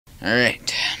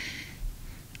Alright.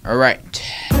 Alright.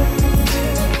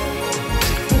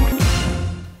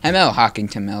 Hello,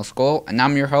 Hockington Middle School, and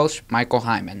I'm your host, Michael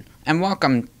Hyman, and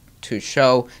welcome to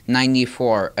show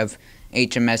 94 of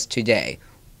HMS Today.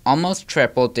 Almost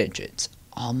triple digits.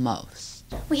 Almost.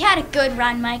 We had a good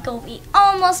run, Michael. We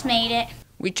almost made it.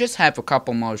 We just have a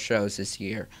couple more shows this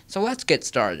year, so let's get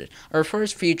started. Our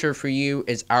first feature for you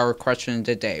is our question of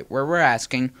the day, where we're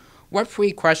asking, what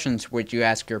 3 questions would you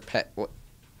ask your pet?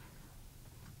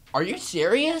 Are you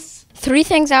serious? 3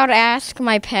 things I would ask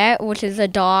my pet, which is a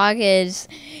dog, is,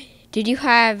 did you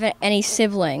have any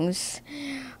siblings?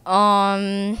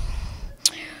 Did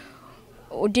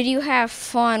you have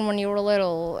fun when you were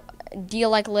little? Do you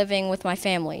like living with my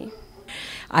family?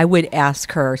 I would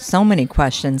ask her so many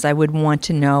questions. I would want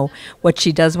to know what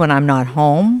she does when I'm not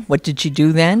home. What did she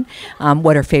do then?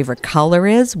 What her favorite color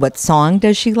is. What song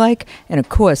does she like? And, of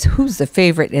course, who's the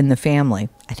favorite in the family?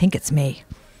 I think it's me.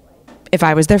 If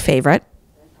I was their favorite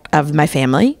of my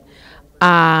family,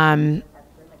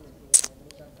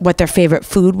 what their favorite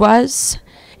food was,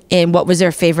 and what was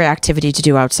their favorite activity to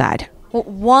do outside. Well,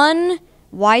 1,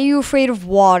 why are you afraid of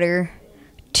water?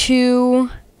 2,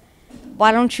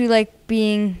 why don't you like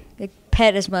being a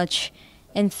pet as much?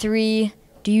 And 3,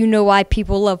 do you know why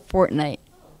people love Fortnite?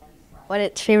 What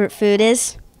its favorite food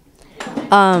is,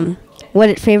 what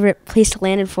its favorite place to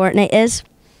land in Fortnite is,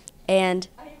 and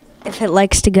if it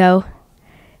likes to go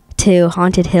to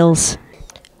haunted hills.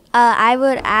 I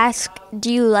would ask,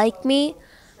 do you like me?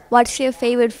 What's your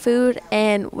favorite food?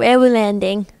 And where we're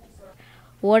landing?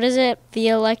 What does it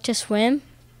feel like to swim?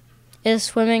 Is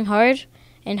swimming hard?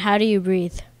 And how do you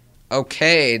breathe?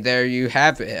 Okay, there you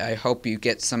have it. I hope you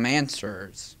get some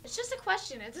answers. It's just a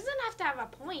question. It doesn't have to have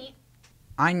a point.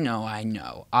 I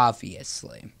know,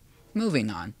 obviously.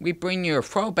 Moving on, we bring you a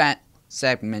throwback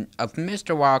segment of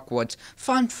Mr. Rockwood's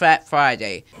Fun Fact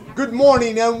Friday. Good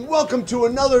morning and welcome to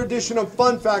another edition of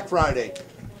Fun Fact Friday.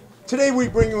 Today we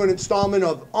bring you an installment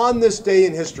of On This Day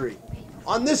in History.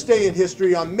 On this day in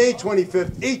history, on May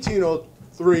 25th,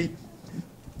 1803,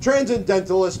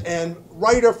 transcendentalist and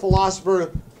writer,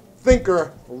 philosopher,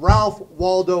 thinker Ralph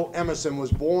Waldo Emerson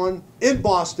was born in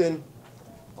Boston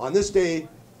on this day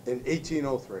in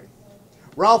 1803.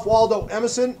 Ralph Waldo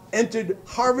Emerson entered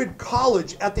Harvard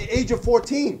College at the age of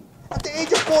 14. At the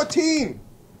age of 14!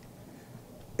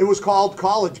 It was called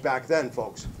college back then,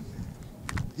 folks.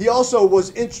 He also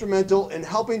was instrumental in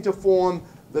helping to form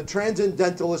the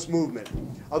Transcendentalist movement,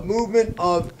 a movement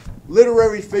of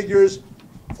literary figures,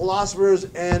 philosophers,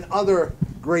 and other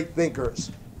great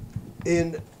thinkers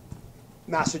in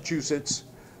Massachusetts.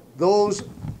 Those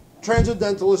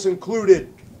Transcendentalists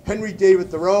included Henry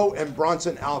David Thoreau and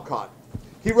Bronson Alcott.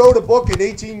 He wrote a book in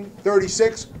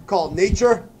 1836 called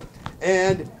Nature,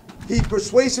 and he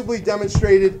persuasively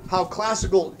demonstrated how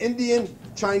classical Indian,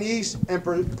 Chinese, and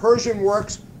Persian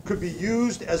works could be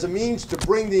used as a means to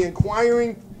bring the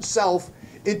inquiring self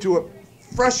into a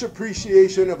fresh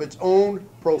appreciation of its own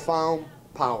profound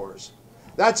powers.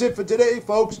 That's it for today,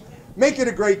 folks. Make it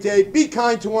a great day, be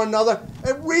kind to one another,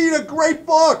 and read a great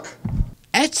book.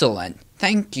 Excellent.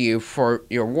 Thank you for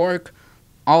your work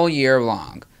all year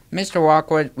long. Mr.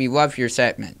 Rockwood, we love your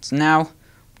segments. Now,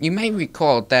 you may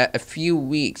recall that a few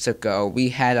weeks ago we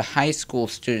had a high school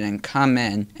student come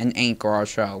in and anchor our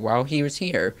show. While he was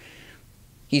here,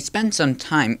 he spent some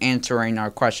time answering our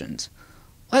questions.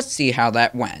 Let's see how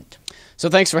that went. So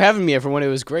thanks for having me, everyone. It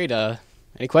was great.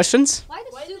 Any questions? Why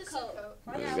the suit coat?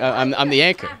 I'm the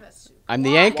anchor. I'm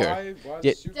the anchor.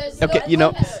 Yeah,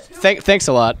 okay, thanks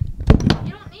a lot.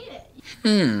 You don't need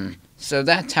it. So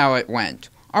that's how it went.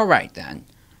 All right, then.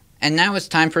 And now it's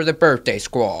time for the birthday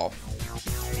squall.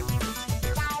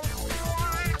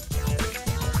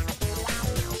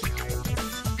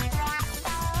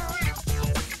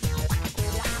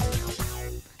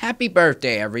 Happy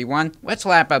birthday, everyone. Let's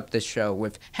wrap up this show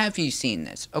with Have You Seen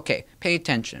This? Okay, pay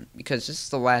attention, because this is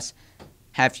the last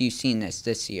Have You Seen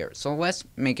This year. So let's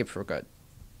make it for good.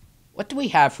 What do we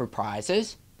have for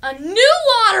prizes? A new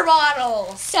water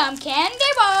bottle. Some candy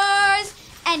bars.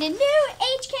 And a new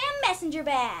HCAM messenger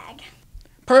bag.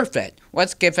 Perfect.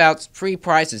 Let's give out free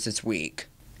prizes this week.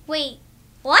 Wait,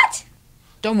 what?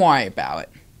 Don't worry about it.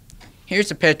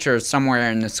 Here's a picture somewhere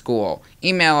in the school.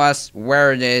 Email us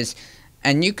where it is,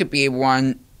 and you could be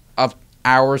one of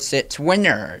our 6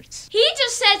 winners. He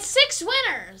just said 6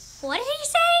 winners. What did he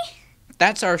say?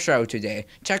 That's our show today.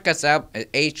 Check us out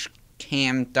at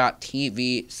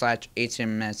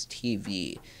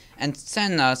hcam.tv/HMSTV and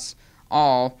send us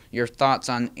all your thoughts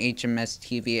on HMS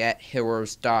TV at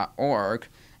heroes.org.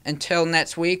 Until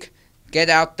next week, get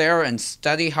out there and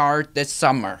study hard this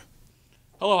summer.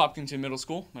 Hello, Hopkinton Middle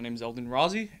School. My name is Eldon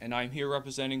Rossi, and I'm here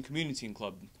representing Community Teen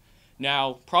Club.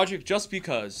 Now, Project Just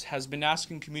Because has been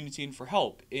asking Community Teen for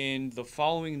help in the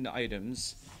following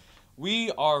items. We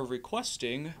are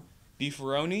requesting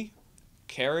beefaroni,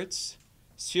 carrots,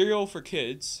 cereal for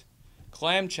kids,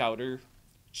 clam chowder,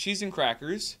 cheese and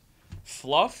crackers,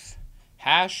 fluff,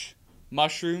 hash,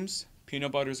 mushrooms,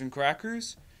 peanut butters and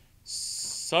crackers,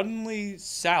 suddenly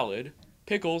salad,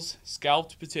 pickles,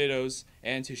 scalloped potatoes,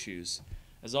 and tissues.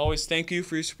 As always, thank you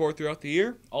for your support throughout the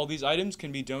year. All these items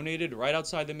can be donated right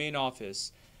outside the main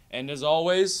office. And as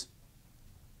always,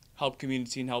 help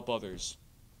community and help others.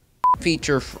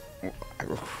 Feature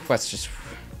request just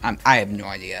I have no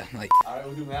idea. Like, I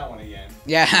will do that one again.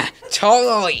 yeah,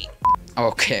 totally.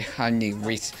 Okay, I need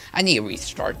to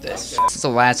restart this. Okay. This is the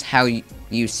last how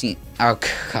you seen. Oh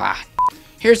god.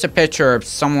 Here's a picture of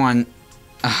someone.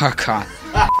 Oh god.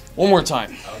 One more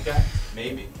time. Okay,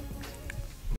 maybe.